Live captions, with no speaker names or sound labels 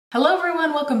Hello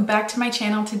everyone, welcome back to my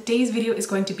channel. Today's video is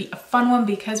going to be a fun one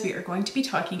because we are going to be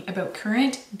talking about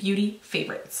current beauty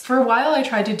favorites. For a while I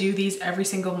tried to do these every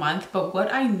single month, but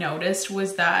what I noticed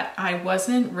was that I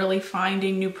wasn't really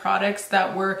finding new products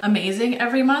that were amazing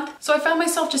every month. So I found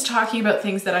myself just talking about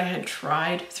things that I had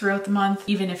tried throughout the month,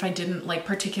 even if I didn't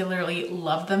particularly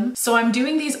love them. So I'm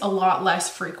doing these a lot less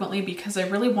frequently because I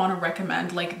really want to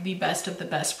recommend the best of the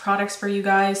best products for you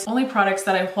guys. Only products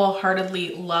that I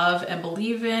wholeheartedly love and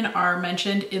believe in are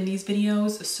mentioned in these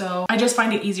videos, so I just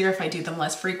find it easier if I do them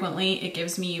less frequently. It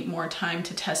gives me more time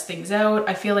to test things out.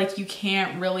 I feel like you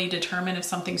can't really determine if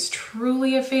something's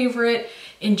truly a favorite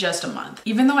in just a month.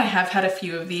 Even though I have had a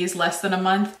few of these less than a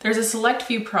month, there's a select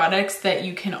few products that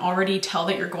you can already tell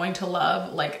that you're going to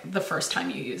love the first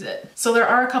time you use it. So there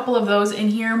are a couple of those in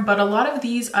here, but a lot of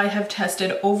these I have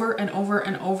tested over and over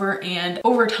and over, and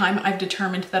over time I've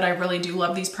determined that I really do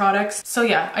love these products. So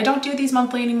yeah, I don't do these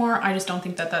monthly anymore. I just don't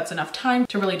think that that's enough time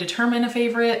to really determine a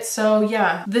favorite. So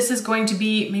yeah, this is going to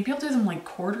be, maybe I'll do them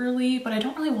quarterly, but I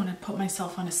don't really want to put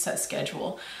myself on a set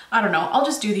schedule. I don't know, I'll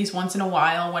just do these once in a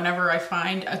while whenever I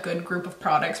find a good group of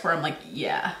products where I'm like,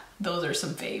 yeah, those are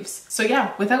some faves. So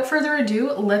yeah, without further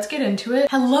ado, let's get into it.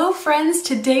 Hello friends,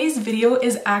 today's video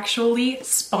is actually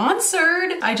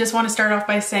sponsored. I just want to start off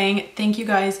by saying thank you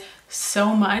guys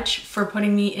so much for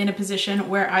putting me in a position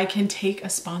where I can take a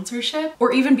sponsorship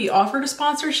or even be offered a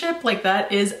sponsorship.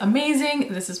 That is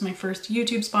amazing. This is my first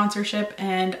YouTube sponsorship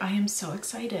and I am so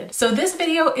excited. So this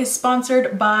video is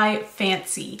sponsored by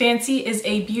Fancii. Fancii is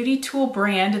a beauty tool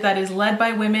brand that is led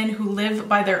by women who live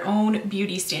by their own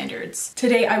beauty standards.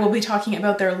 Today I will be talking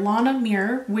about their Lana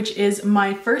mirror, which is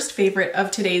my first favorite of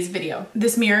today's video.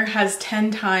 This mirror has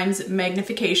 10 times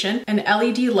magnification and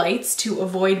LED lights to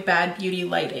avoid bad beauty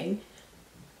lighting.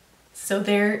 So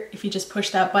there, if you just push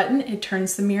that button, it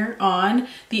turns the mirror on.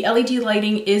 The LED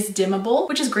lighting is dimmable,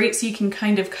 which is great so you can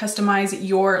kind of customize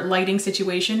your lighting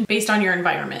situation based on your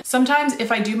environment. Sometimes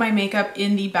if I do my makeup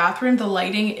in the bathroom, the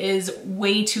lighting is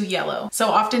way too yellow. So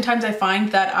oftentimes I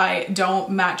find that I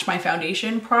don't match my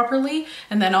foundation properly,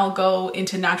 and then I'll go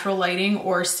into natural lighting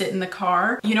or sit in the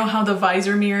car. You know how the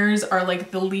visor mirrors are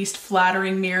the least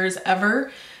flattering mirrors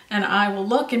ever? And I will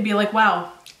look and be like,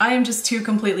 wow, I am just two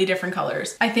completely different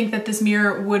colors. I think that this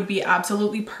mirror would be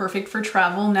absolutely perfect for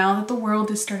travel now that the world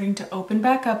is starting to open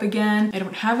back up again. I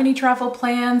don't have any travel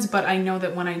plans, but I know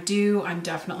that when I do, I'm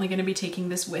definitely gonna be taking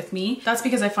this with me. That's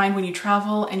because I find when you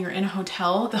travel and you're in a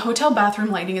hotel, the hotel bathroom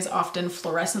lighting is often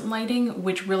fluorescent lighting,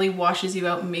 which really washes you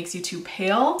out and makes you too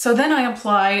pale. So then I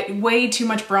apply way too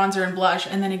much bronzer and blush,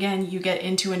 and then again, you get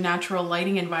into a natural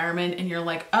lighting environment and you're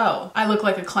like, oh, I look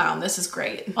like a clown, this is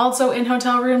great. Also in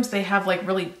hotel rooms, they have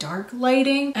really dark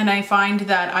lighting, and I find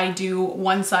that I do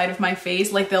one side of my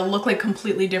face, they'll look like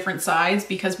completely different sides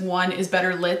because one is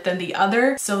better lit than the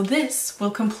other. So this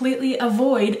will completely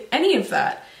avoid any of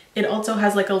that. It also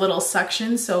has a little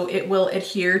suction, so it will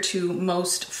adhere to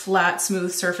most flat,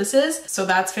 smooth surfaces. So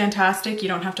that's fantastic. You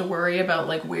don't have to worry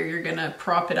about where you're gonna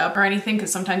prop it up or anything,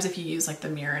 because sometimes if you use the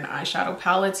mirror and eyeshadow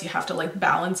palettes, you have to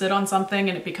balance it on something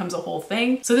and it becomes a whole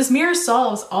thing. So this mirror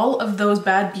solves all of those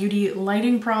bad beauty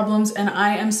lighting problems, and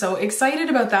I am so excited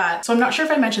about that. So I'm not sure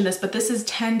if I mentioned this, but this is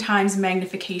 10 times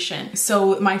magnification.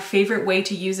 So my favorite way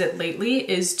to use it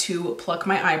lately is to pluck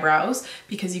my eyebrows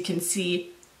because you can see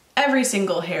every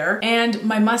single hair, and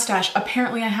my mustache.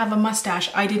 Apparently I have a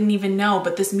mustache. I didn't even know,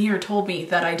 but this mirror told me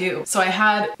that I do. So I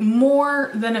had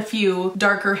more than a few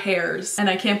darker hairs, and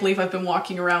I can't believe I've been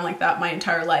walking around like that my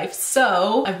entire life.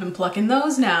 So I've been plucking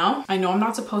those now. I know I'm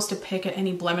not supposed to pick at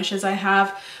any blemishes I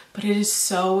have, but it is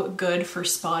so good for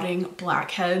spotting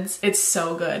blackheads. It's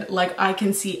so good. I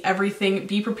can see everything.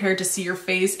 Be prepared to see your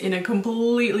face in a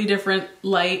completely different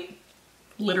light.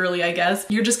 Literally, I guess.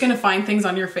 You're just gonna find things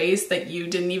on your face that you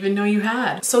didn't even know you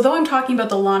had. So though I'm talking about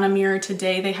the Lana mirror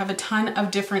today, they have a ton of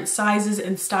different sizes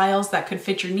and styles that could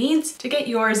fit your needs. To get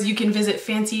yours, you can visit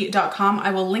Fancii.com.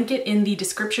 I will link it in the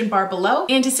description bar below.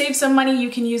 And to save some money, you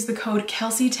can use the code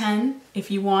Kelsey10 if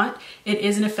you want. It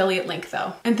is an affiliate link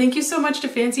though. And thank you so much to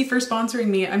Fancii for sponsoring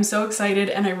me. I'm so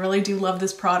excited and I really do love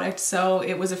this product. So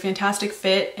it was a fantastic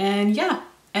fit, and yeah.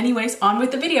 Anyways, on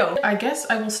with the video. I guess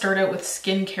I will start out with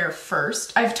skincare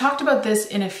first. I've talked about this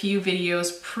in a few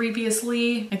videos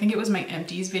previously. I think it was my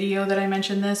empties video that I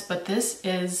mentioned this, but this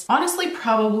is honestly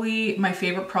probably my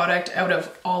favorite product out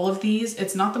of all of these.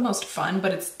 It's not the most fun,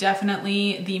 but it's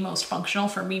definitely the most functional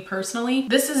for me personally.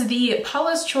 This is the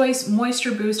Paula's Choice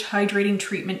Moisture Boost Hydrating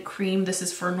Treatment Cream. This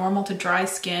is for normal to dry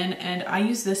skin, and I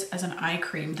use this as an eye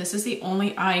cream. This is the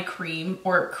only eye cream,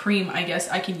 or cream I guess,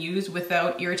 I can use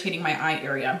without irritating my eye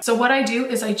area. area. So what I do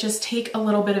is I just take a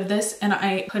little bit of this and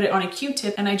I put it on a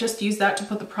Q-tip and I just use that to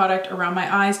put the product around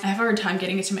my eyes. I have a hard time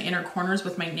getting it to my inner corners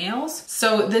with my nails.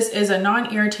 So this is a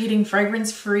non-irritating,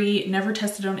 fragrance-free, never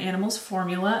tested on animals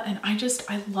formula, and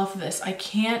I love this. I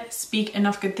can't speak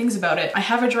enough good things about it. I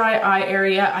have a dry eye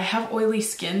area, I have oily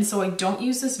skin, so I don't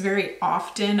use this very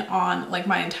often on like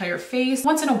my entire face.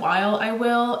 Once in a while I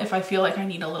will if I feel like I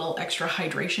need a little extra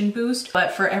hydration boost,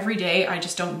 but for every day I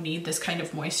just don't need this kind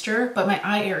of moisture, but my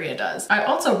eye area does. I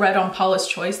also read on Paula's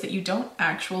Choice that you don't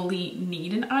actually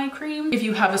need an eye cream if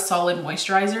you have a solid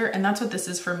moisturizer, and that's what this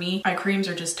is for me. Eye creams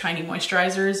are just tiny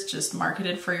moisturizers just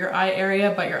marketed for your eye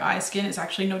area, but your eye skin is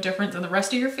actually no different than the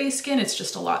rest of your face skin. It's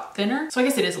just a lot thinner. So I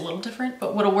guess it is a little different,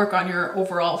 but what'll work on your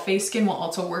overall face skin will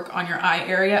also work on your eye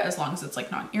area as long as it's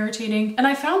like not irritating. And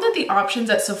I found that the options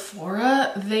at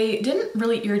Sephora, they didn't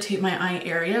really irritate my eye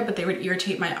area, but they would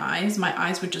irritate my eyes. My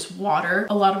eyes would just water.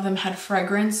 A lot of them had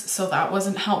fragrance, so that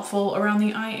wasn't helpful around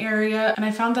the eye area. And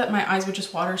I found that my eyes would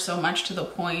just water so much to the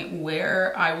point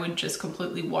where I would just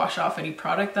completely wash off any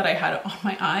product that I had on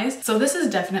my eyes. So this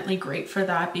is definitely great for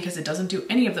that because it doesn't do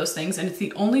any of those things, and it's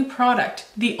the only product,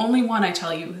 the only one I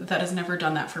tell you, that has never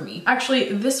done that for me. Actually,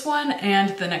 this one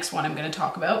and the next one I'm going to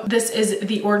talk about. This is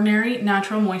the Ordinary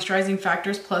Natural Moisturizing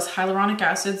Factors plus Hyaluronic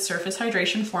Acid Surface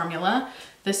Hydration Formula.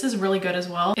 This is really good as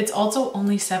well. It's also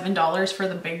only $7 for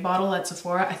the big bottle at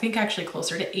Sephora. I think actually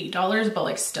closer to $8, but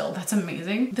like still, that's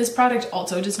amazing. This product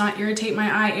also does not irritate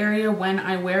my eye area when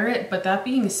I wear it, but that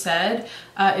being said,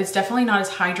 it's definitely not as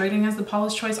hydrating as the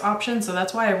Paula's Choice option, so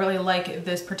that's why I really like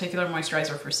this particular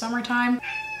moisturizer for summertime.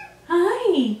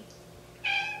 Hi!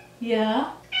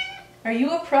 Yeah? Are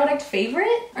you a product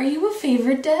favorite? Are you a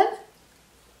favorite, Deb?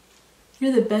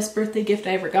 You're the best birthday gift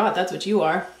I ever got, that's what you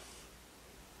are.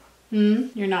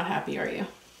 You're not happy, are you?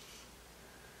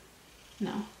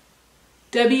 No.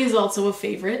 Debbie is also a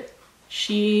favorite.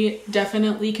 She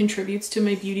definitely contributes to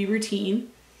my beauty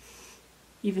routine,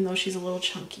 even though she's a little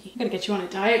chunky. I gotta get you on a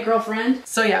diet, girlfriend.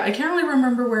 So yeah, I can't really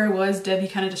remember where I was. Debbie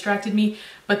kind of distracted me,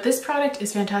 but this product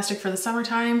is fantastic for the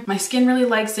summertime. My skin really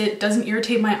likes it. Doesn't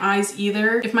irritate my eyes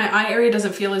either. If my eye area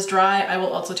doesn't feel as dry, I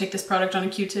will also take this product on a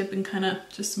Q-tip and kind of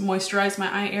just moisturize my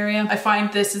eye area. I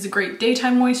find this is a great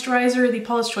daytime moisturizer. The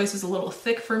Paula's Choice is a little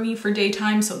thick for me for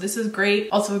daytime, so this is great.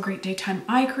 Also a great daytime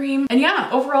eye cream. And yeah,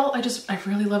 overall, I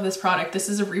really love this product. This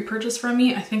is a repurchase from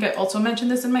me. I think I also mentioned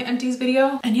this in my empties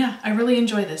video. And yeah, I really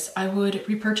enjoy this. I would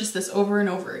repurchase this over and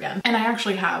over again. And I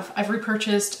actually have. I've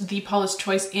repurchased the Paula's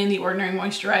Choice and the Ordinary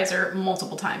Moisturizer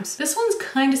multiple times. This one's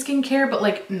kind of skincare, but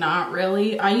like not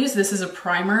really. I use this as a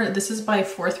primer. This is by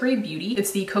Fourth Ray Beauty. It's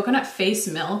the Coconut Face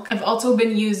Milk. I've also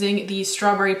been using the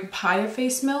Strawberry Papaya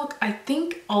Face Milk. I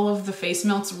think all of the face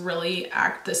milks really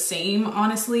act the same,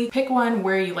 honestly. Pick one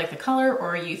where you like the color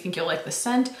or you think you'll like the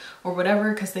scent or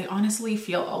whatever, because they honestly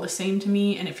feel all the same to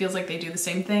me and it feels like they do the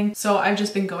same thing. So I've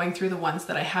just been going through the ones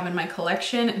that I have in my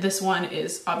collection. This one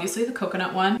is obviously the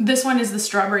coconut one. This one is the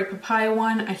Strawberry Papaya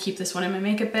one. I keep this one in my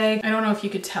makeup bag. I don't know if you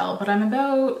could tell, but I'm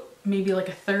about maybe like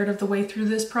a third of the way through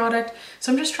this product.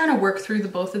 So I'm just trying to work through the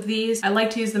both of these. I like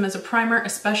to use them as a primer,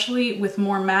 especially with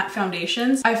more matte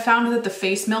foundations. I've found that the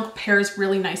face milk pairs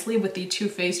really nicely with the Too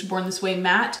Faced Born This Way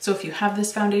matte. So if you have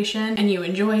this foundation and you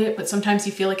enjoy it, but sometimes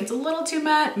you feel like it's a little too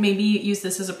matte, maybe use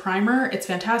this as a primer. It's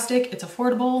fantastic. It's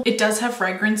affordable. It does have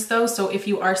fragrance though. So if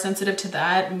you are sensitive to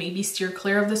that, maybe steer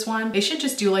clear of this one. They should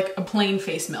just do like a plain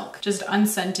face milk, just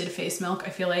unscented face milk. I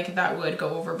feel like that would go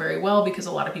over very well because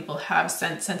a lot of people have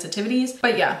scent sensitivities.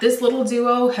 But yeah, this little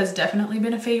duo has definitely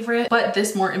been a favorite, but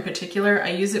this more in particular,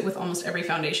 I use it with almost every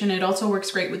foundation. It also works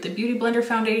great with the Beauty Blender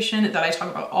foundation that I talk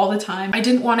about all the time. I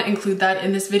didn't want to include that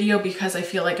in this video because I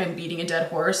feel like I'm beating a dead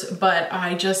horse, but I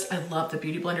love the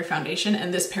Beauty Blender foundation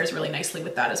and this pairs really nicely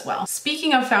with that as well.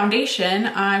 Speaking of foundation,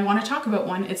 I want to talk about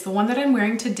one. It's the one that I'm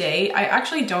wearing today. I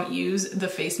actually don't use the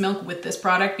face milk with this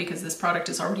product because this product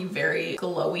is already very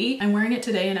glowy. I'm wearing it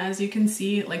today and as you can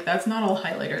see, like that's not all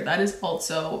highlighter. That is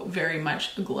also very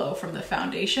much a glow from the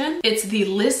foundation. It's the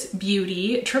Liss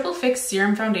Beauty Triple Fix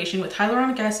Serum Foundation with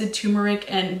hyaluronic acid, turmeric,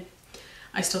 and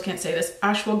I still can't say this,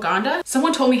 ashwagandha.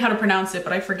 Someone told me how to pronounce it,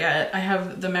 but I forget. I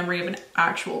have the memory of an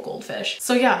actual goldfish.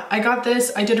 So yeah, I got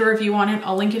this. I did a review on it.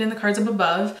 I'll link it in the cards up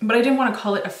above, but I didn't want to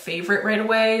call it a favorite right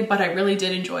away, but I really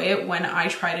did enjoy it when I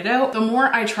tried it out. The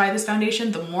more I try this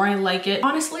foundation, the more I like it.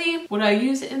 Honestly, would I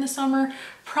use it in the summer?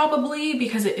 Probably,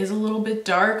 because it is a little bit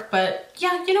dark, but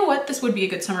yeah, you know what? This would be a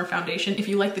good summer foundation if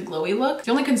you like the glowy look.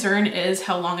 The only concern is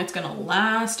how long it's gonna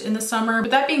last in the summer.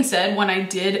 But that being said, when I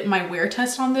did my wear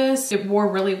test on this, it wore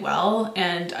really well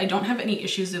and I don't have any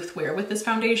issues with wear with this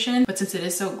foundation, but since it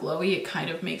is so glowy, it kind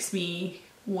of makes me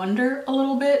wonder a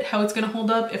little bit how it's gonna hold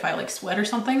up if I like sweat or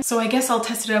something. So I guess I'll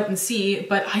test it out and see,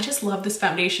 but I just love this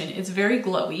foundation. It's very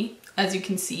glowy. As you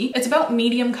can see, it's about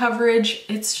medium coverage.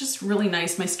 It's just really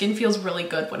nice. My skin feels really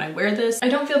good when I wear this. I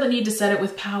don't feel the need to set it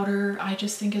with powder. I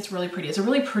just think it's really pretty. It's a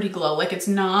really pretty glow. Like, it's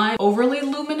not overly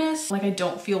luminous. Like, I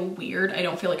don't feel weird. I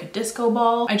don't feel like a disco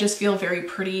ball. I just feel very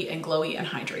pretty and glowy and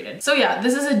hydrated. So yeah,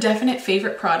 this is a definite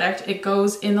favorite product. It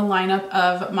goes in the lineup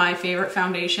of my favorite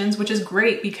foundations, which is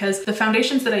great because the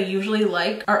foundations that I usually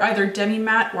like are either demi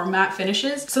matte or matte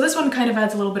finishes. So this one kind of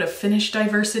adds a little bit of finish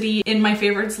diversity in my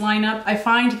favorites lineup. I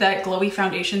find that glowy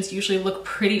foundations usually look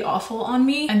pretty awful on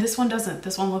me, and this one doesn't.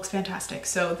 This one looks fantastic.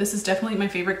 So this is definitely my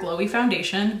favorite glowy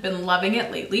foundation. Been loving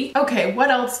it lately. Okay, what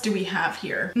else do we have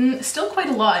here? Still quite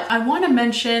a lot. I want to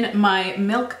mention my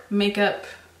Milk makeup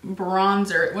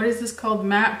bronzer. What is this called?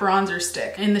 Matte bronzer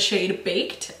stick in the shade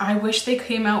Baked. I wish they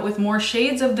came out with more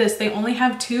shades of this. They only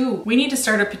have 2. We need to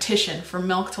start a petition for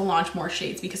Milk to launch more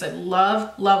shades because I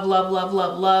love, love, love, love,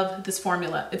 love, love this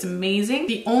formula. It's amazing.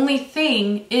 The only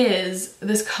thing is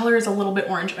this color is a little bit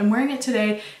orange. I'm wearing it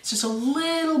today. It's just a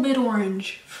little bit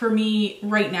orange for me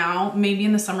right now. Maybe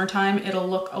in the summertime it'll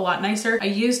look a lot nicer. I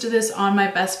used this on my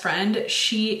best friend.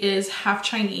 She is half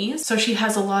Chinese, so she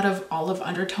has a lot of olive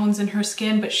undertones in her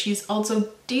skin, but she's also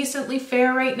decently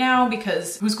fair right now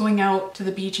because who's going out to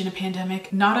the beach in a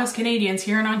pandemic? Not us Canadians.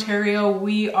 Here in Ontario,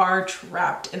 we are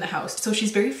trapped in the house. So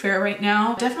she's very fair right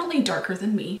now. Definitely darker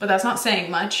than me, but that's not saying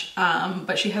much.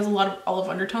 But she has a lot of olive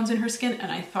undertones in her skin,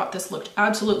 and I thought this looked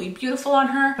absolutely beautiful on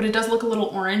her, but it does look a little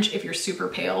orange if you're super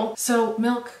pale. So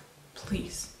Milk,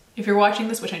 please, if you're watching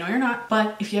this, which I know you're not,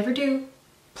 but if you ever do,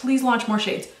 please launch more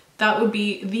shades. That would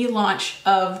be the launch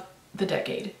of the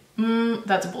decade.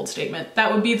 That's a bold statement.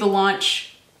 That would be the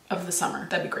launch of the summer.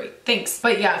 That'd be great. Thanks.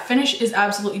 But yeah, finish is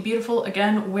absolutely beautiful.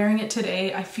 Again, wearing it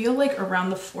today, I feel like around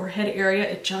the forehead area,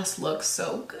 it just looks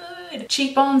so good.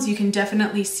 Cheekbones, you can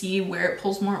definitely see where it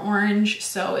pulls more orange.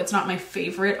 So it's not my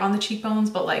favorite on the cheekbones,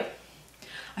 but like,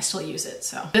 I still use it.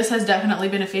 So this has definitely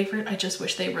been a favorite. I just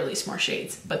wish they released more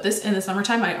shades, but this in the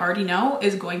summertime, I already know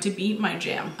is going to be my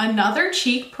jam. Another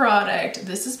cheek product.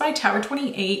 This is by Tower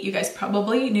 28. You guys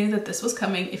probably knew that this was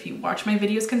coming if you watch my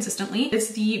videos consistently. It's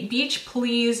the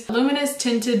BeachPlease Luminous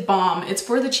Tinted Balm. It's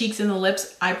for the cheeks and the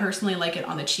lips. I personally like it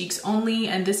on the cheeks only,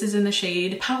 and this is in the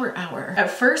shade Power Hour. At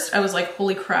first, I was like,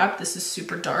 holy crap, this is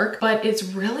super dark, but it's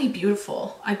really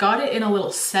beautiful. I got it in a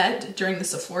little set during the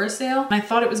Sephora sale, and I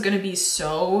thought it was gonna be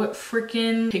so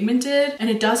freaking pigmented, and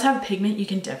it does have pigment. You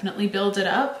can definitely build it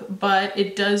up, but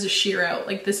it does sheer out.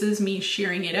 Like, this is me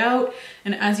shearing it out,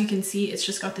 and as you can see, it's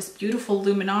just got this beautiful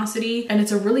luminosity, and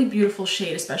it's a really beautiful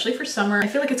shade, especially for summer. I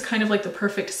feel like it's kind of like the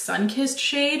perfect sun-kissed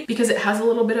shade because it has a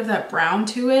little bit of that brown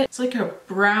to it. It's like a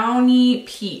browny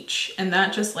peach, and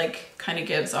that just like kind of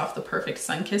gives off the perfect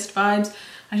sun-kissed vibes.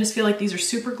 I just feel like these are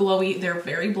super glowy. They're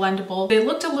very blendable. They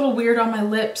looked a little weird on my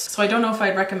lips, so I don't know if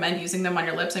I'd recommend using them on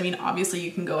your lips. I mean, obviously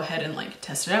you can go ahead and like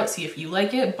test it out, see if you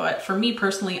like it, but for me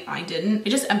personally, I didn't. It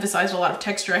just emphasized a lot of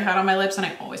texture I had on my lips, and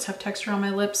I always have texture on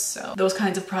my lips, so those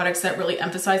kinds of products that really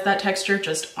emphasize that texture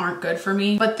just aren't good for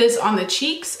me. But this on the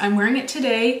cheeks, I'm wearing it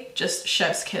today, just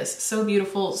chef's kiss. So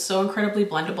beautiful, so incredibly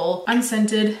blendable,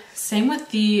 unscented. Same with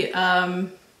the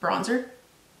bronzer.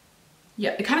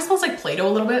 Yeah, it kind of smells like Play-Doh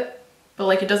a little bit, but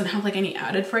like it doesn't have like any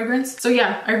added fragrance. So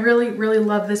yeah, I really, really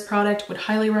love this product. Would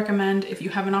highly recommend if you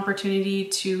have an opportunity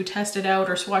to test it out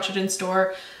or swatch it in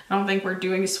store. I don't think we're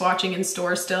doing swatching in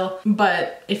store still,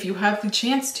 but if you have the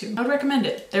chance to, I would recommend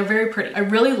it. They're very pretty. I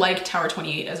really like Tower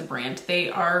 28 as a brand. They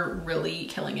are really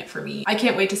killing it for me. I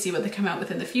can't wait to see what they come out with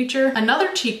in the future.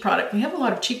 Another cheek product. We have a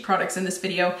lot of cheek products in this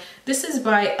video. This is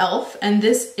by e.l.f. and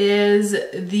this is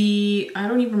the, I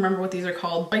don't even remember what these are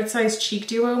called. Bite-sized cheek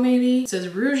duo maybe? It says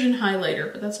Rouge and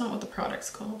Highlighter, but that's not what the product's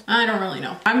called. I don't really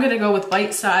know. I'm gonna go with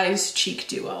Bite-sized cheek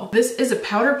duo. This is a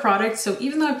powder product, so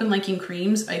even though I've been liking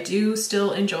creams, I do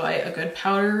still enjoy a good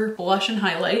powder, blush, and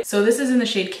highlight. So this is in the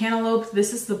shade Cantaloupe.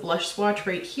 This is the blush swatch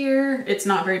right here. It's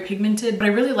not very pigmented, but I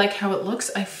really like how it looks.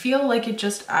 I feel like it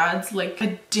just adds like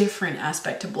a different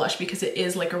aspect to blush because it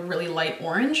is like a really light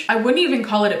orange. I wouldn't even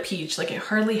call it a peach. Like, it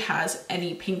hardly has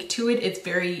any pink to it. It's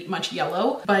very much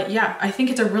yellow. But yeah, I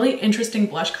think it's a really interesting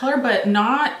blush color, but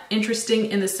not interesting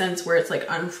in the sense where it's like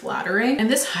unflattering. And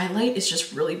this highlight is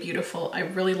just really beautiful. I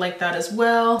really like that as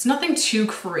well. It's nothing too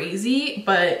crazy,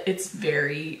 but it's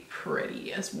very very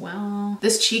pretty as well.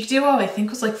 This cheek duo I think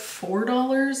was like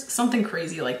 $4, something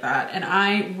crazy like that. And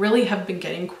I really have been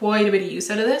getting quite a bit of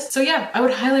use out of this. So yeah, I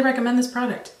would highly recommend this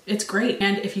product. It's great.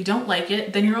 And if you don't like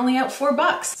it, then you're only out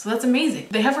 $4. So that's amazing.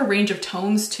 They have a range of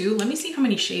tones too. Let me see how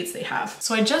many shades they have.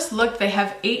 So I just looked, they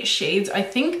have 8 shades. I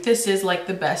think this is like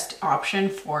the best option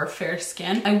for fair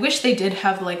skin. I wish they did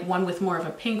have like one with more of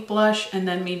a pink blush and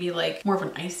then maybe like more of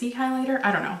an icy highlighter.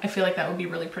 I don't know. I feel like that would be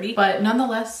really pretty, but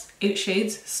nonetheless, 8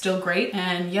 shades, still great.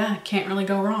 And yeah, can't really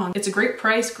go wrong. It's a great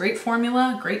price, great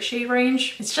formula, great shade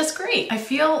range. It's just great. I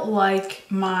feel like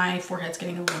my forehead's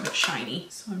getting a little bit shiny.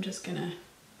 So I'm just gonna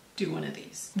do one of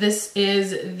these. This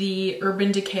is the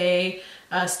Urban Decay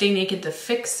Stay Naked The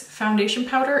Fix foundation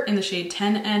powder in the shade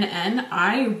 10NN.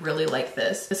 I really like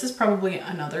this. This is probably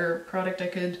another product I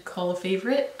could call a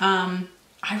favorite.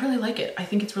 I really like it. I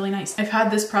think it's really nice. I've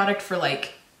had this product for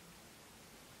like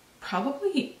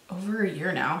probably over a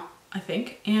year now, I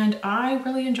think, and I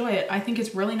really enjoy it. I think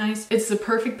it's really nice. It's the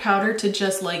perfect powder to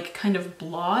just like kind of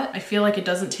blot. I feel like it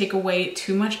doesn't take away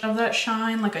too much of that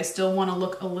shine. Like I still want to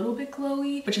look a little bit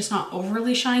glowy, but just not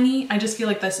overly shiny. I just feel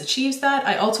like this achieves that.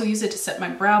 I also use it to set my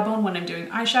brow bone when I'm doing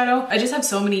eyeshadow. I just have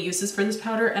so many uses for this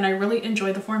powder and I really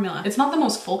enjoy the formula. It's not the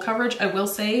most full coverage, I will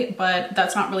say, but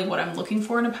that's not really what I'm looking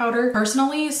for in a powder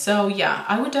personally. So yeah,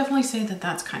 I would definitely say that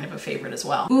that's kind of a favorite as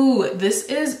well. Ooh, this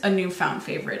is a newfound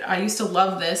favorite. I used to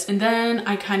love this, and then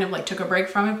I kind of like took a break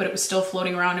from it, but it was still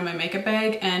floating around in my makeup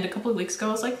bag. And a couple of weeks ago,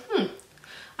 I was like,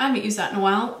 I haven't used that in a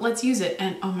while. Let's use it.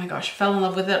 And oh my gosh, fell in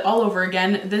love with it all over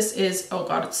again. This is, oh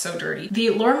God, it's so dirty.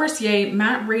 The Laura Mercier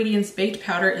Matte Radiance Baked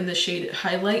Powder in the shade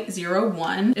Highlight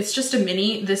 01. It's just a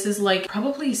mini. This is like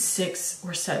probably 6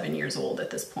 or 7 years old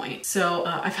at this point. So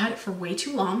I've had it for way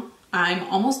too long. I'm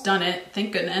almost done it,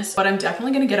 thank goodness, but I'm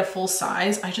definitely gonna get a full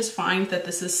size. I just find that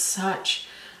this is such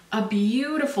a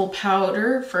beautiful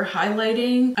powder for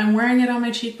highlighting. I'm wearing it on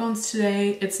my cheekbones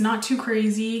today. It's not too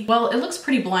crazy. Well, it looks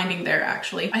pretty blinding there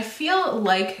actually. I feel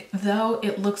like though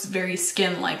it looks very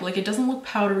skin-like, like it doesn't look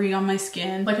powdery on my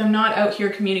skin. Like I'm not out here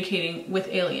communicating with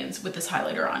aliens with this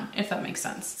highlighter on, if that makes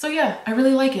sense. So yeah, I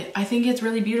really like it. I think it's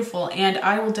really beautiful and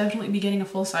I will definitely be getting a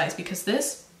full size because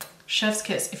this, chef's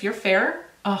kiss. If you're fair,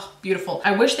 oh, beautiful.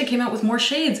 I wish they came out with more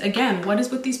shades. Again, what is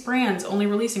with these brands only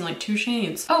releasing like 2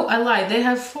 shades? Oh, I lied. They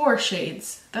have 4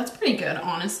 shades. That's pretty good,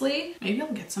 honestly. Maybe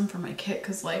I'll get some for my kit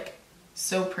because like,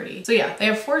 so pretty. So yeah, they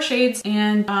have 4 shades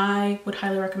and I would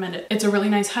highly recommend it. It's a really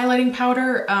nice highlighting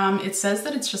powder. It says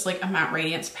that it's just like a matte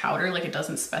radiance powder. Like it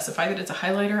doesn't specify that it's a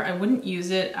highlighter. I wouldn't use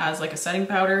it as like a setting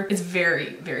powder. It's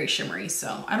very, very shimmery.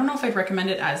 So I don't know if I'd recommend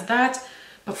it as that.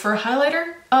 But for a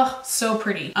highlighter, oh, so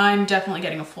pretty. I'm definitely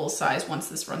getting a full size once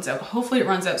this runs out. Hopefully it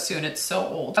runs out soon, it's so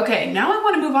old. Okay, now I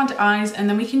wanna move on to eyes and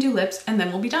then we can do lips and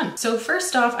then we'll be done. So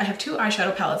first off, I have 2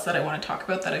 eyeshadow palettes that I wanna talk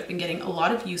about that I've been getting a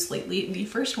lot of use lately. The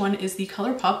first one is the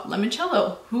ColourPop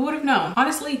Limoncello. Who would have known?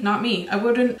 Honestly, not me. I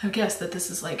wouldn't have guessed that this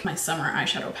is like my summer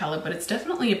eyeshadow palette, but it's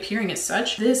definitely appearing as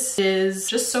such. This is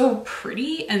just so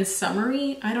pretty and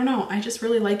summery. I don't know, I just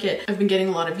really like it. I've been getting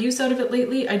a lot of use out of it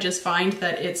lately. I just find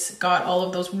that it's got all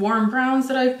of those warm browns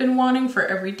that I've been wanting for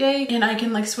every day, and I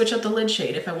can like switch up the lid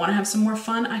shade. If I want to have some more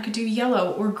fun, I could do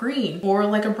yellow or green or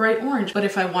like a bright orange. But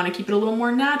if I want to keep it a little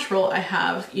more natural, I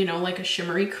have, you know, like a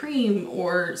shimmery cream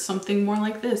or something more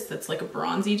like this that's like a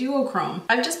bronzy duochrome.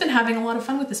 I've just been having a lot of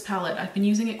fun with this palette. I've been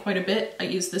using it quite a bit. I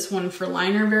use this one for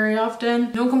liner very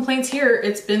often. No complaints here.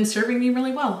 It's been serving me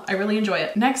really well. I really enjoy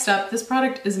it. Next up, this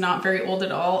product is not very old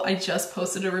at all. I just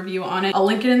posted a review on it. I'll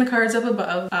link it in the cards up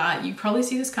above. You probably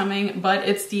see this coming, but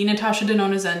it's the Natasha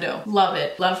Denona Zendo. Love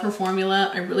it. Love her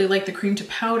formula. I really like the cream to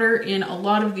powder in a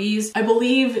lot of these. I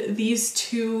believe these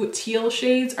 2 teal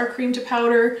shades are cream to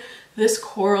powder, this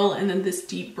coral and then this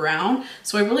deep brown.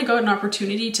 So I really got an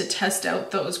opportunity to test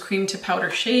out those cream to powder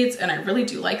shades and I really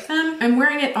do like them. I'm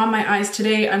wearing it on my eyes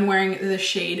today. I'm wearing the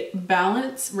shade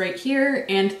Balance right here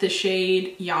and the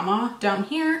shade Yama down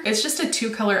here. It's just a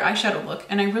 2-color eyeshadow look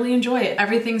and I really enjoy it.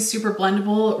 Everything's super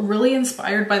blendable, really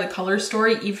inspired by the Color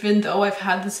Story. Even though I've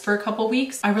had this for a couple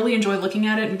weeks, I really enjoy looking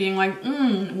at it and being like,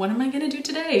 what am I gonna do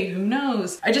today? Who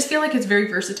knows? I just feel like it's very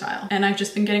versatile and I've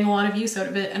just been getting a lot of use out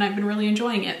of it and I've been really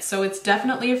enjoying it. So it's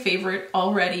definitely a favorite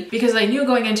already because I knew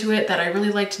going into it that I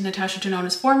really liked Natasha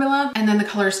Denona's formula, and then the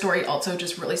Color Story also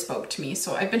just really spoke to me.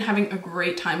 So I've been having a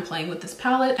great time playing with this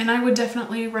palette and I would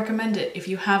definitely recommend it if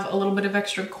you have a little bit of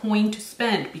extra coin to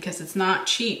spend because it's not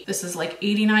cheap. This is like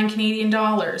 89 Canadian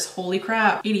dollars. Holy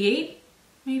crap. 88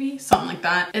 maybe? Something like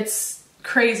that. It's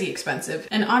crazy expensive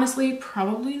and honestly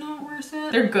probably not worth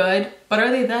it. They're good, but are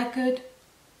they that good?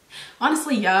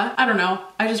 Honestly, yeah, I don't know.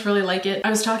 I just really like it. I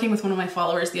was talking with one of my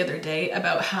followers the other day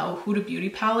about how Huda Beauty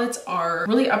palettes are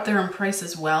really up there in price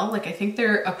as well. Like I think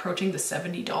they're approaching the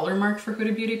 $70 mark for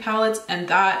Huda Beauty palettes, and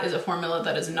that is a formula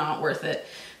that is not worth it.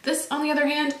 This, on the other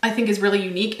hand, I think is really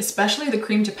unique, especially the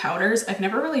cream to powders. I've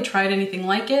never really tried anything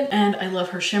like it, and I love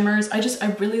her shimmers. I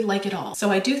really like it all. So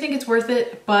I do think it's worth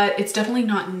it, but it's definitely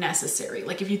not necessary.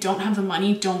 Like if you don't have the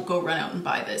money, don't go run out and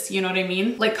buy this. You know what I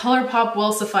mean? Like ColourPop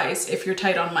will suffice if you're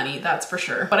tight on money, that's for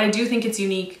sure. But I do think it's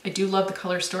unique. I do love the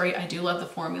color story. I do love the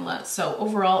formula. So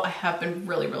overall, I have been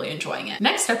really, really enjoying it.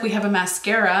 Next up, we have a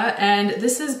mascara, and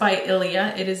this is by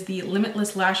Ilia. It is the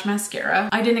Limitless Lash Mascara.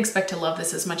 I didn't expect to love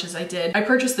this as much as I did. I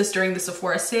purchased this during the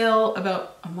Sephora sale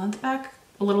about a month back,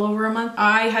 a little over a month.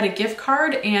 I had a gift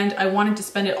card and I wanted to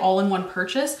spend it all in one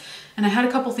purchase. And I had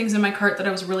a couple things in my cart that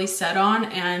I was really set on,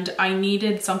 and I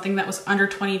needed something that was under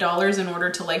 $20 in order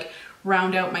to like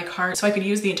round out my cart so I could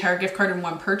use the entire gift card in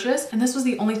one purchase. And this was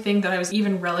the only thing that I was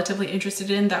even relatively interested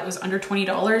in that was under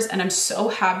 $20, and I'm so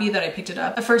happy that I picked it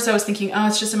up. At first I was thinking, oh,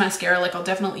 it's just a mascara, like I'll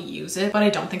definitely use it, but I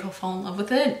don't think I'll fall in love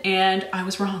with it. And I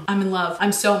was wrong. I'm in love.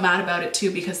 I'm so mad about it too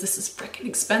because this is freaking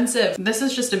expensive. This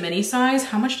is just a mini size.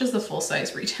 How much does the full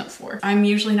size retail for? I'm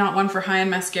usually not one for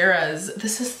high-end mascaras.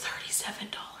 This is $37.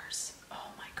 Oh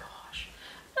my gosh.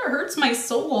 That hurts my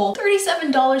soul.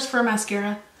 $37 for a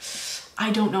mascara. I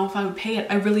don't know if I would pay it.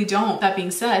 I really don't. That being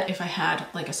said, if I had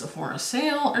like a Sephora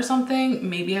sale or something,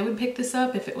 maybe I would pick this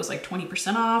up if it was like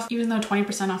 20% off, even though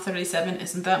 20% off 37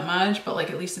 isn't that much, but like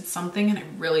at least it's something, and I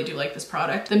really do like this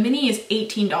product. The mini is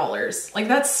 $18. Like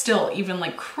that's still even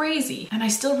like crazy. And I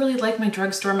still really like my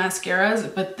drugstore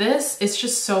mascaras, but this is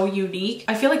just so unique.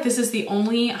 I feel like this is the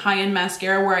only high-end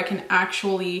mascara where I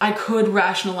could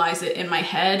rationalize it in my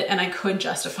head and I could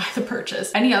justify the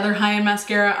purchase. Any other high-end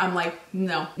mascara, I'm like,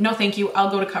 no thank you, I'll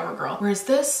go to CoverGirl. Whereas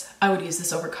this, I would use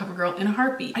this over CoverGirl in a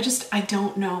heartbeat. I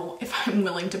don't know if I'm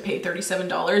willing to pay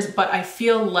 $37, but I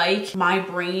feel like my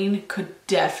brain could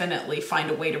definitely find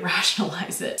a way to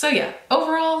rationalize it. So yeah,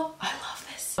 overall, I love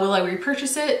this. Will I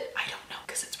repurchase it? I don't know,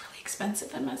 because it's really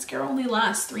expensive and mascara only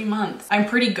lasts 3 months. I'm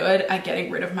pretty good at getting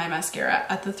rid of my mascara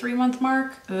at the 3-month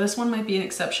mark. This one might be an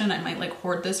exception. I might like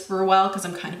hoard this for a while because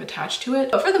I'm kind of attached to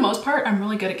it. But for the most part, I'm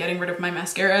really good at getting rid of my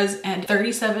mascaras, and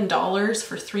 $37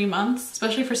 for 3 months,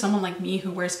 especially for someone like me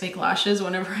who wears fake lashes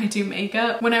whenever I do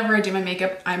makeup. Whenever I do my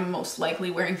makeup, I'm most likely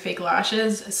wearing fake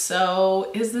lashes.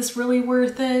 So is this really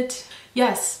worth it?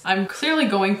 Yes, I'm clearly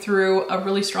going through a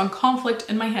really strong conflict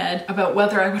in my head about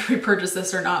whether I would repurchase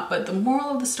this or not, but the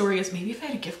moral of the story is maybe if I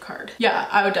had a gift card. Yeah,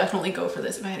 I would definitely go for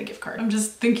this if I had a gift card. I'm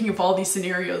just thinking of all these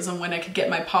scenarios and when I could get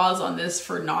my paws on this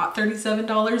for not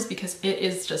 $37, because it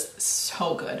is just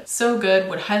so good. So good,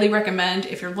 would highly recommend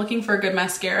if you're looking for a good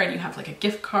mascara and you have like a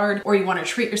gift card or you want to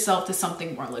treat yourself to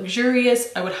something more luxurious.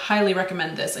 I would highly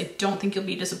recommend this. I don't think you'll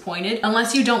be disappointed.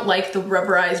 Unless you don't like the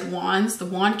rubberized wands. The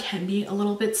wand can be a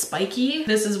little bit spiky.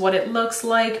 This is what it looks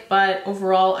like, but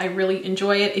overall I really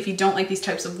enjoy it. If you don't like these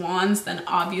types of wands, then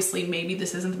obviously maybe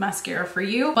this isn't the mascara for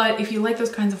you. But if you like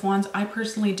those kinds of wands, I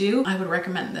personally do, I would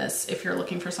recommend this if you're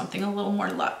looking for something a little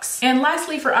more luxe. And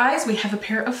lastly, for eyes, we have a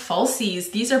pair of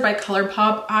falsies. These are by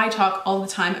ColourPop. I talk all the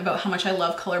time about how much I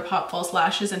love ColourPop false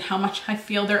lashes and how much I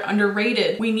feel they're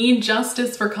underrated. We need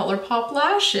justice for ColourPop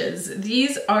lashes.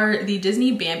 These are the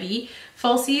Disney Bambi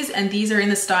falsies, and these are in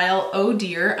the style Oh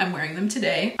Dear. I'm wearing them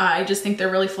today. I just think they're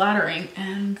really flattering,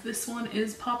 and this one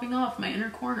is popping off my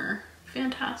inner corner.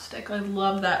 Fantastic. I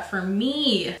love that for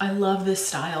me. I love this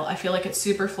style. I feel like it's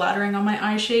super flattering on my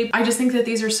eye shape. I just think that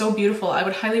these are so beautiful. I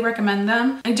would highly recommend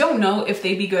them. I don't know if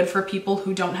they'd be good for people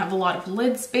who don't have a lot of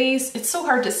lid space. It's so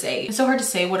hard to say. It's so hard to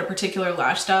say what a particular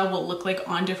lash style will look like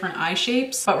on different eye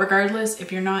shapes. But regardless,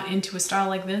 if you're not into a style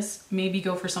like this, maybe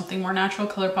go for something more natural.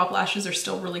 ColourPop lashes are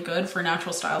still really good for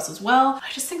natural styles as well.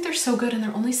 I just think they're so good, and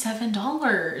they're only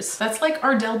 $7. That's like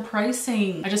Ardell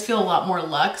pricing. I just feel a lot more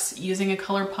luxe using a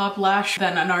ColourPop lash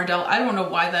than an Ardell. I don't know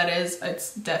why that is.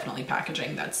 It's definitely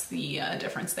packaging. That's the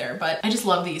difference there, but I just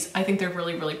love these. I think they're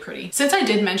really, really pretty. Since I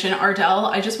did mention Ardell,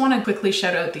 I just want to quickly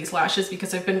shout out these lashes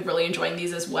because I've been really enjoying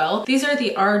these as well. These are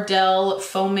the Ardell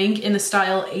Faux Mink in the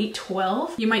style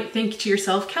 812. You might think to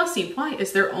yourself, Kelsey, why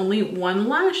is there only one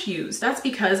lash used? That's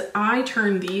because I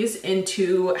turn these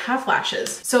into half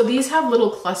lashes. So these have little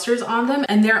clusters on them,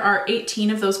 and there are 18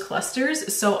 of those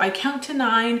clusters. So I count to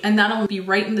 9, and that'll be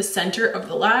right in the center of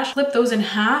the lash. Clip split those in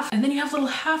half, and then you have little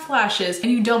half lashes,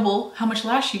 and you double how much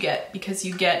lash you get because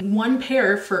you get one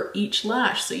pair for each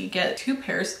lash. So you get 2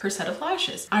 pairs per set of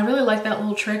lashes. I really like that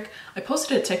little trick. I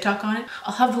posted a TikTok on it.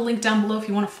 I'll have the link down below if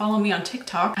you want to follow me on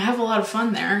TikTok. I have a lot of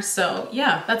fun there. So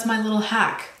yeah, that's my little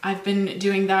hack. I've been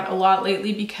doing that a lot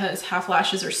lately because half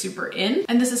lashes are super in,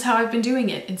 and this is how I've been doing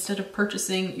it. Instead of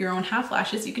purchasing your own half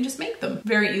lashes, you can just make them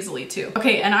very easily too.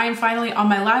 Okay, and I am finally on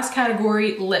my last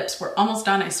category, lips. We're almost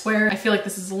done, I swear. I feel like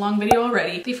this is a long video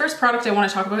already. The first product I want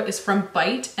to talk about is from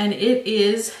Bite, and it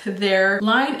is their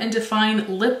Line and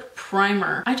Define Lip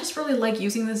Primer. I just really like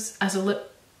using this as a lip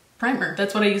primer.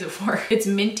 That's what I use it for. It's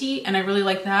minty and I really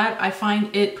like that. I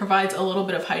find it provides a little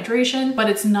bit of hydration, but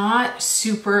it's not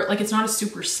super, like it's not a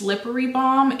super slippery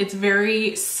balm. It's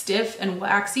very stiff and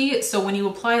waxy. So when you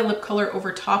apply a lip color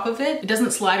over top of it, it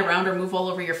doesn't slide around or move all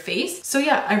over your face. So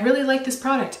yeah, I really like this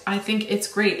product. I think it's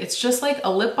great. It's just like a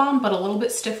lip balm, but a little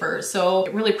bit stiffer. So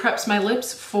it really preps my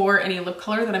lips for any lip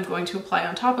color that I'm going to apply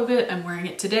on top of it. I'm wearing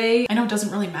it today. I know it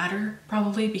doesn't really matter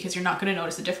probably because you're not going to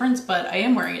notice a difference, but I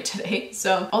am wearing it today.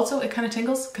 So also it kind of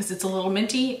tingles because it's a little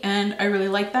minty and I really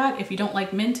like that. If you don't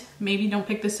like mint, maybe don't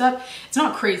pick this up. It's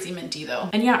not crazy minty though.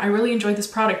 And yeah, I really enjoyed this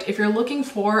product. If you're looking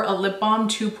for a lip balm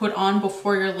to put on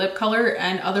before your lip color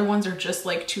and other ones are just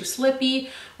like too slippy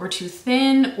or too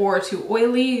thin or too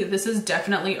oily, this is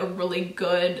definitely a really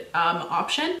good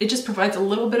option. It just provides a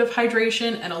little bit of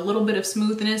hydration and a little bit of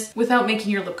smoothness without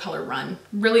making your lip color run.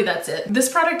 Really, that's it. This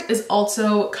product is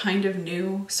also kind of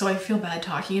new, so I feel bad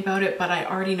talking about it, but I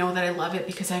already know that I love it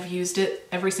because I've used it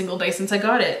every single day since I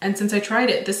got it and since I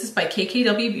tried it. This is by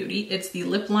KKW Beauty. It's the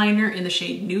lip liner in the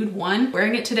shade Nude 1.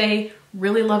 Wearing it today.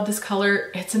 Really love this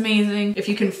color. It's amazing. If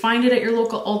you can find it at your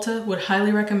local Ulta, would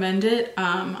highly recommend it.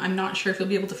 I'm not sure if you'll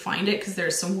be able to find it because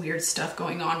there's some weird stuff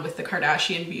going on with the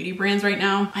Kardashian beauty brands right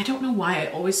now. I don't know why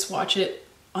I always swatch it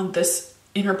on this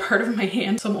inner part of my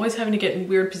hand, so I'm always having to get in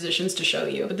weird positions to show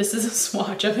you, but this is a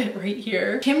swatch of it right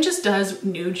here. Kim just does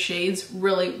nude shades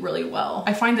really, really well.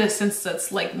 I find that since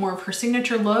that's like more of her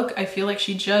signature look, I feel like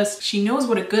she knows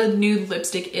what a good nude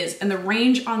lipstick is, and the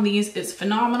range on these is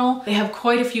phenomenal. They have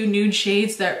quite a few nude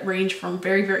shades that range from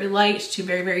very, very light to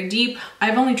very, very deep.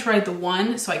 I've only tried the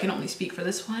one, so I can only speak for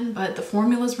this one, but the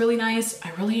formula is really nice.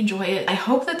 I really enjoy it. I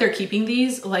hope that they're keeping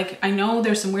these. Like, I know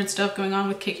there's some weird stuff going on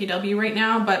with KKW right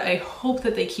now, but I hope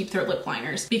that they keep their lip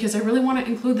liners because I really want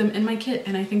to include them in my kit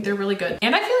and I think they're really good.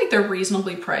 And I feel like they're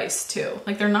reasonably priced too.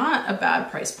 Like they're not a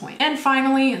bad price point. And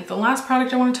finally, the last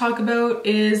product I want to talk about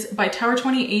is by Tower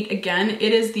 28 again.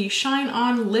 It is the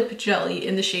ShineOn Lip Jelly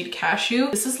in the shade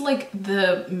Cashew. This is like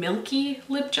the Milky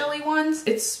lip jelly ones.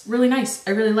 It's really nice.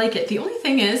 I really like it. The only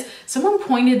thing is someone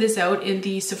pointed this out in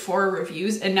the Sephora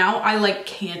reviews and now I like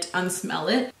can't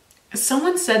unsmell it.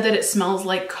 Someone said that it smells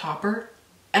like copper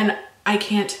and I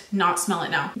can't not smell it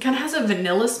now. It kind of has a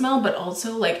vanilla smell, but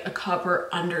also like a copper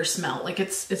under smell. Like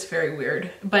it's very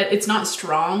weird, but it's not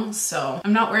strong. So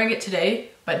I'm not wearing it today,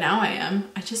 but now I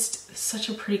am. Such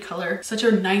a pretty color, such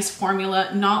a nice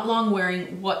formula, not long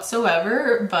wearing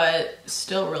whatsoever, but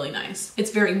still really nice.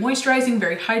 It's very moisturizing,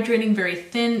 very hydrating, very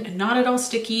thin, not at all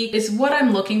sticky. It's what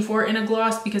I'm looking for in a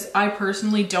gloss because I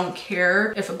personally don't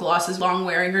care if a gloss is long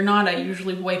wearing or not. I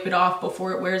usually wipe it off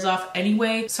before it wears off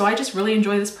anyway. So I just really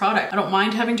enjoy this product. I don't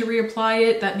mind having to reapply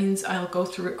it. That means I'll go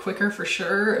through it quicker for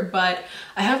sure, but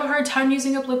I have a hard time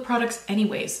using up lip products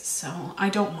anyways, so I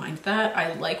don't mind that.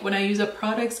 I like when I use up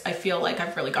products. I feel like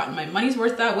I've really gotten my money's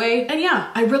worth that way. And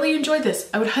yeah, I really enjoyed this.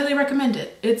 I would highly recommend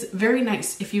it. It's very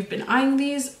nice. If you've been eyeing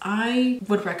these, I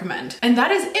would recommend. And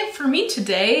that is it for me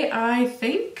today. I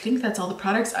think that's all the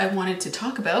products I wanted to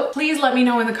talk about. Please let me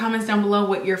know in the comments down below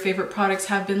what your favorite products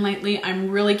have been lately. I'm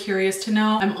really curious to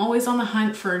know. I'm always on the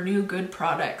hunt for new good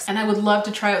products and I would love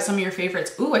to try out some of your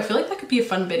favorites. Ooh, I feel like that could be a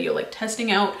fun video, like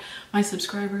testing out my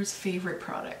subscribers' favorite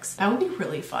products. That would be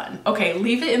really fun. Okay,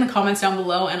 leave it in the comments down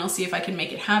below and I'll see if I can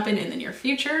make it happen in the near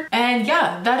future. And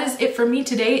yeah, that is it for me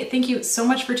today. Thank you so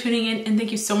much for tuning in and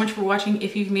thank you so much for watching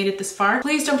if you've made it this far.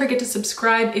 Please don't forget to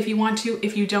subscribe if you want to.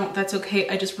 If you don't, that's okay.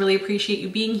 I just really appreciate you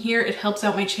being here. It helps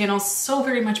out my channel so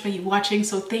very much by you watching,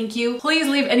 so thank you. Please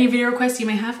leave any video requests you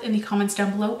may have in the comments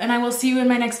down below and I will see you in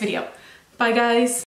my next video. Bye guys.